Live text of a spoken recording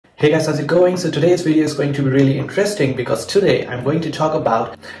Hey guys, how's it going? So today's video is going to be really interesting because today I'm going to talk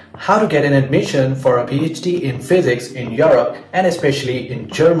about how to get an admission for a PhD in physics in Europe and especially in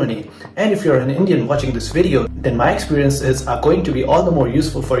Germany. And if you're an Indian watching this video, then my experiences are going to be all the more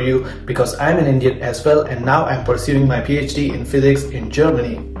useful for you because I'm an Indian as well and now I'm pursuing my PhD in physics in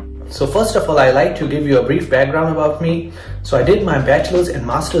Germany. So first of all, I like to give you a brief background about me. So I did my bachelor's and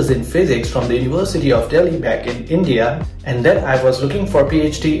master's in physics from the University of Delhi back in India, and then I was looking for a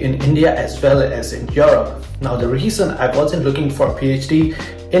PhD in India as well as in Europe. Now the reason I wasn't looking for a PhD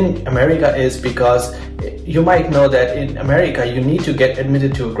in America is because you might know that in America you need to get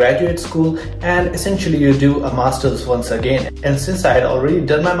admitted to a graduate school and essentially you do a master's once again. And since I had already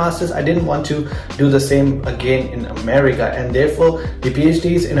done my master's, I didn't want to do the same again in America, and therefore the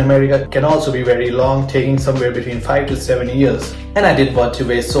PhDs in America can also be very long, taking somewhere between 5 to 7 years. And I didn't want to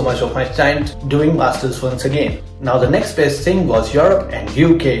waste so much of my time doing masters once again. Now the next best thing was Europe and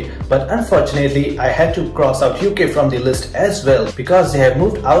UK, but unfortunately I had to cross out UK from the list as well because they have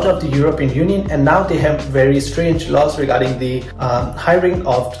moved out of the European Union and now they have very strange laws regarding the hiring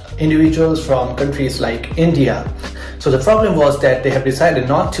of individuals from countries like India. So the problem was that they have decided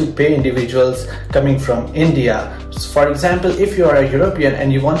not to pay individuals coming from India. For example, if you are a European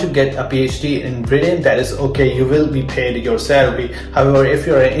and you want to get a PhD in Britain, that is okay, you will be paid your salary. However, if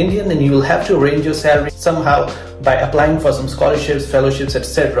you're an Indian, then you will have to arrange your salary somehow by applying for some scholarships, fellowships,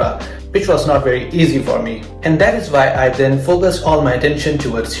 etc., which was not very easy for me. And that is why I then focused all my attention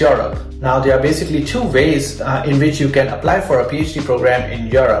towards Europe. Now there are basically two ways in which you can apply for a PhD program in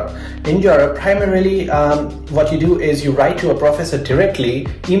Europe. In Europe, primarily what you do is you write to a professor directly,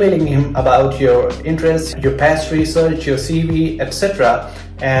 emailing him about your interests, your past research, your CV, etc.,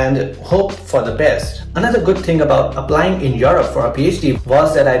 and hope for the best. Another good thing about applying in Europe for a PhD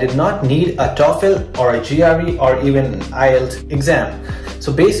was that I did not need a TOEFL or a GRE or even an IELTS exam.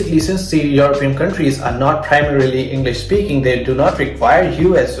 So basically, since the European countries are not primarily English speaking, they do not require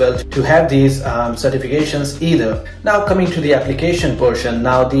you as well to have these certifications either. Now coming to the application portion,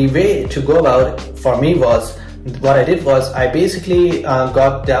 now the way to go about it for me was, what I did was I basically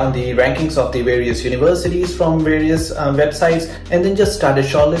got down the rankings of the various universities from various websites and then just started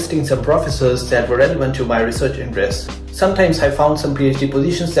shortlisting some professors that were relevant to my research interests. Sometimes I found some PhD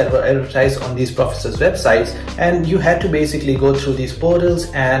positions that were advertised on these professors' websites, and you had to basically go through these portals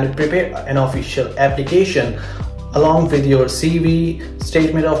and prepare an official application along with your CV,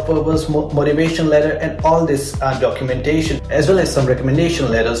 statement of purpose, motivation letter, and all this documentation, as well as some recommendation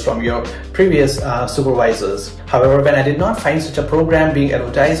letters from your previous supervisors. However, when I did not find such a program being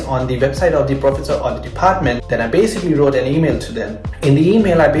advertised on the website of the professor or the department, then I basically wrote an email to them. In the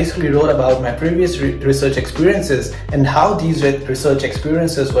email, I basically wrote about my previous research experiences and how these research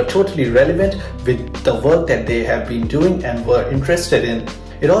experiences were totally relevant with the work that they have been doing and were interested in.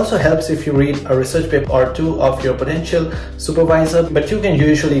 It also helps if you read a research paper or two of your potential supervisor, but you can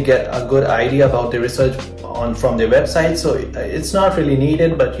usually get a good idea about the research from their website, so it's not really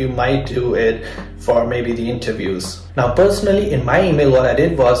needed, but you might do it for maybe the interviews. Now personally, in my email, what I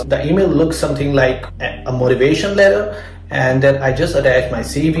did was the email looked something like a motivation letter, and then I just attached my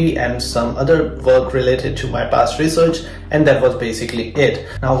CV and some other work related to my past research, and that was basically it.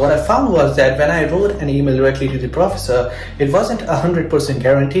 Now what I found was that when I wrote an email directly to the professor, it wasn't 100%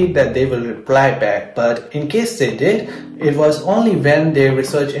 guaranteed that they will reply back, but in case they did, it was only when their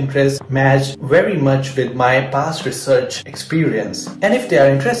research interests matched very much with my past research experience. And if they are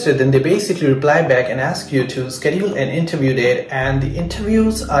interested, then they basically reply back and ask you to schedule an interview date, and the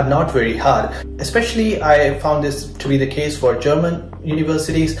interviews are not very hard. Especially I found this to be the case for German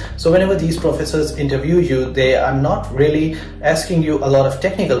universities. So whenever these professors interview you, they are not really asking you a lot of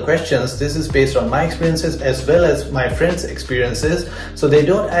technical questions. This is based on my experiences as well as my friends' experiences. So they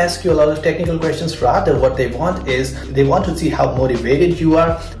don't ask you a lot of technical questions. Rather, what they want is they want to see how motivated you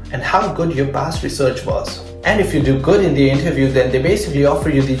are and how good your past research was. And if you do good in the interview, then they basically offer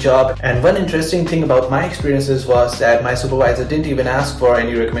you the job. And one interesting thing about my experiences was that my supervisor didn't even ask for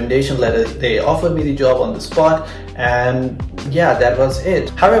any recommendation letter. They offered me the job on the spot, and yeah, that was it.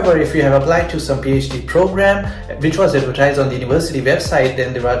 However, if you have applied to some PhD program which was advertised on the university website,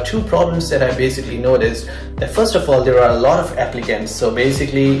 then there are two problems that I basically noticed. That first of all, there are a lot of applicants, so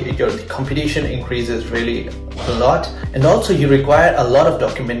basically the competition increases really a lot, and also you require a lot of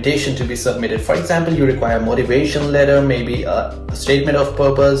documentation to be submitted. For example, you require a motivation letter, maybe a statement of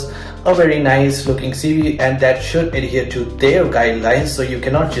purpose, a very nice looking CV, and that should adhere to their guidelines. So you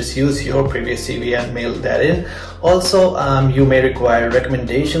cannot just use your previous CV and mail that in. Also, you may require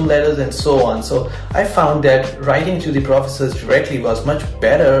recommendation letters and so on. So I found that writing to the professors directly was much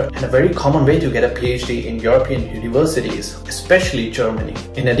better and a very common way to get a PhD in European universities, especially Germany.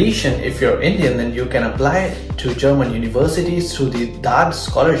 In addition, if you're Indian, then you can apply to German universities through the DAD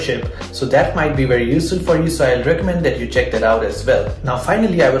scholarship. So that might be very useful for you. So I'll recommend that you check that out as well. Now,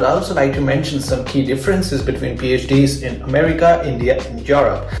 finally, I would also like to mention some key differences between PhDs in America, India, and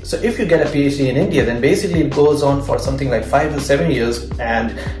Europe. So if you get a PhD in India, then basically it goes on for something like 5 to 7 years,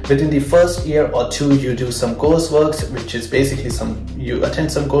 and within the first year or two you do some coursework, which is basically you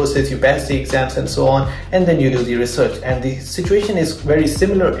attend some courses, you pass the exams and so on, and then you do the research. And the situation is very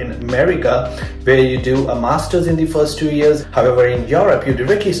similar in America, where you do a master's in the first 2 years. However, in Europe you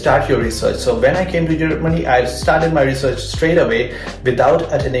directly start your research. So when I came to Germany, I started my research straight away without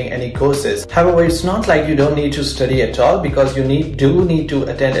attending any courses. However, it's not like you don't need to study at all, because you do need to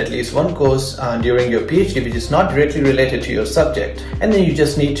attend at least one course during your PhD, which is not directly related to your subject. And then you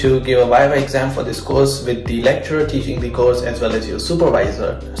just need to give a Viva exam for this course with the lecturer teaching the course as well as your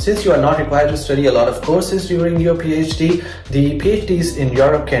supervisor. Since you are not required to study a lot of courses during your PhD, the PhDs in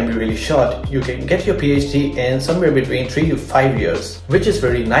Europe can be really short. You can get your PhD in somewhere between 3 to 5 years, which is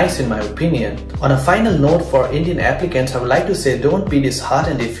very nice in my opinion. On a final note for Indian applicants, I would like to say don't be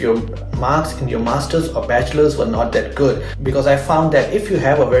disheartened if your marks in your master's or bachelor's were not that good, because I found that if you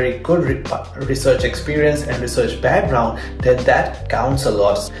have a very good research experience and research background, then that counts a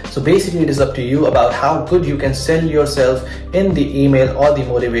lot. So basically it is up to you about how good you can sell yourself in the email or the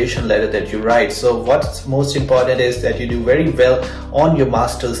motivation letter that you write. So what's most important is that you do very well on your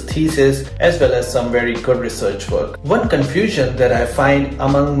master's thesis as well as some very good research work. One confusion that I find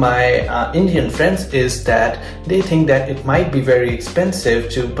among my Indian friends is that they think that it might be very expensive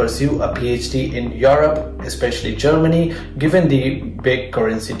to pursue a PhD in Europe, especially Germany, given the big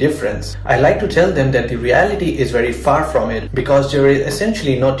currency difference. I like to tell them that the reality is very far from it, because there is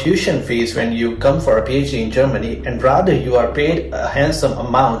essentially no tuition fees when you come for a PhD in Germany, and rather you are paid a handsome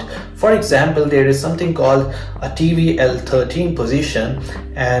amount. For example, there is something called a TVL13 position,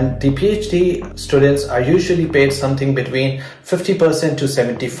 and the PhD students are usually paid something between 50% to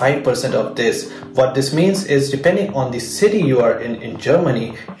 75% of this. What this means is, depending on the city you are in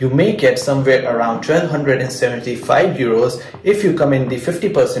Germany, you may get somewhere around 1275 euros if you come in the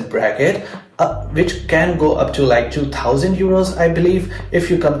 50% bracket, which can go up to like 2000 euros, I believe.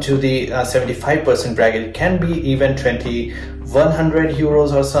 If you come to the 75% bracket, it can be even 2100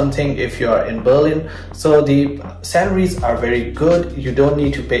 euros or something if you are in Berlin. So the salaries are very good. You don't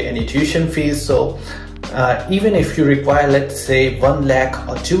need to pay any tuition fees. So even if you require, let's say, 1 lakh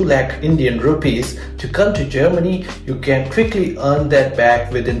or 2 lakh Indian rupees to come to Germany, you can quickly earn that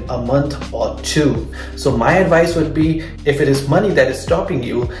back within a month or two. So my advice would be, if it is money that is stopping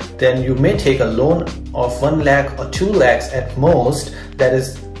you, then you may take a loan of 1 lakh or 2 lakhs at most. That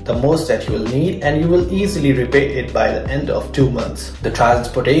is the most that you will need, and you will easily repay it by the end of 2 months. The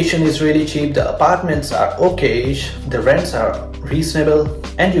transportation is really cheap, the apartments are okay-ish, the rents are reasonable,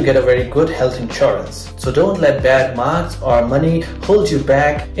 and you get a very good health insurance. So don't let bad marks or money hold you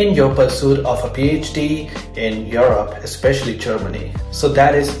back in your pursuit of a PhD in Europe, especially Germany. So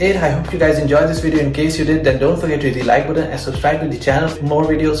that is it. I hope you guys enjoyed this video. In case you did, then don't forget to hit the like button and subscribe to the channel for more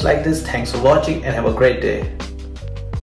videos like this. Thanks for watching and have a great day.